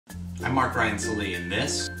I'm Mark Ryan Salee, and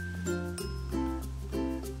this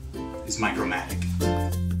is Michromatic.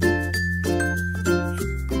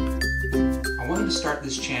 I wanted to start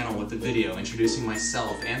this channel with a video introducing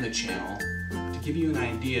myself and the channel to give you an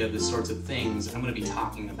idea of the sorts of things I'm going to be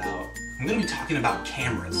talking about. I'm going to be talking about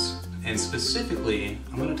cameras, and specifically,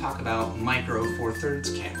 I'm going to talk about Micro Four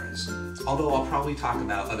Thirds cameras. Although I'll probably talk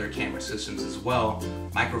about other camera systems as well,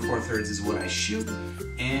 Micro Four Thirds is what I shoot,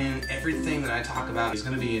 and everything that I talk about is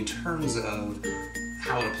going to be in terms of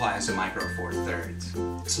how it applies to Micro Four Thirds.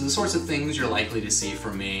 So the sorts of things you're likely to see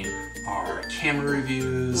from me are camera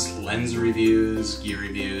reviews, lens reviews, gear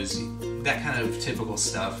reviews, that kind of typical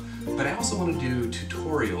stuff. But I also want to do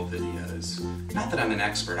tutorial videos. Not that I'm an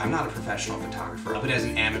expert, I'm not a professional photographer, but as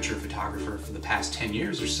an amateur photographer for the past 10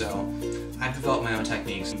 years or so, I've developed my own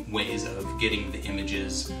techniques and ways of getting the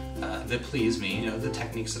images that please me. You know, the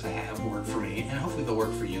techniques that I have work for me, and hopefully they'll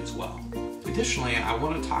work for you as well. Additionally, I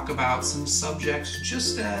want to talk about some subjects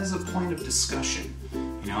just as a point of discussion.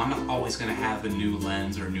 You know, I'm not always going to have a new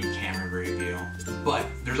lens or a new camera review, but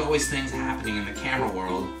there's always things happening in the camera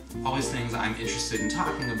world, always things I'm interested in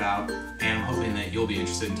talking about, and I'm hoping that you'll be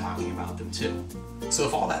interested in talking about them too. So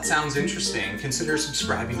if all that sounds interesting, consider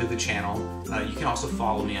subscribing to the channel. You can also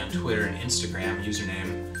follow me on Twitter and Instagram,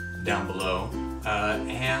 username down below,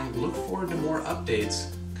 and look forward to more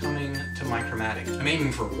updates coming to Michromatic. I'm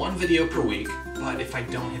aiming for one video per week, but if I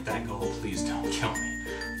don't hit that goal, please don't kill me.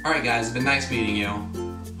 Alright guys, it's been nice meeting you.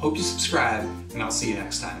 Hope you subscribe, and I'll see you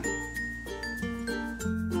next time.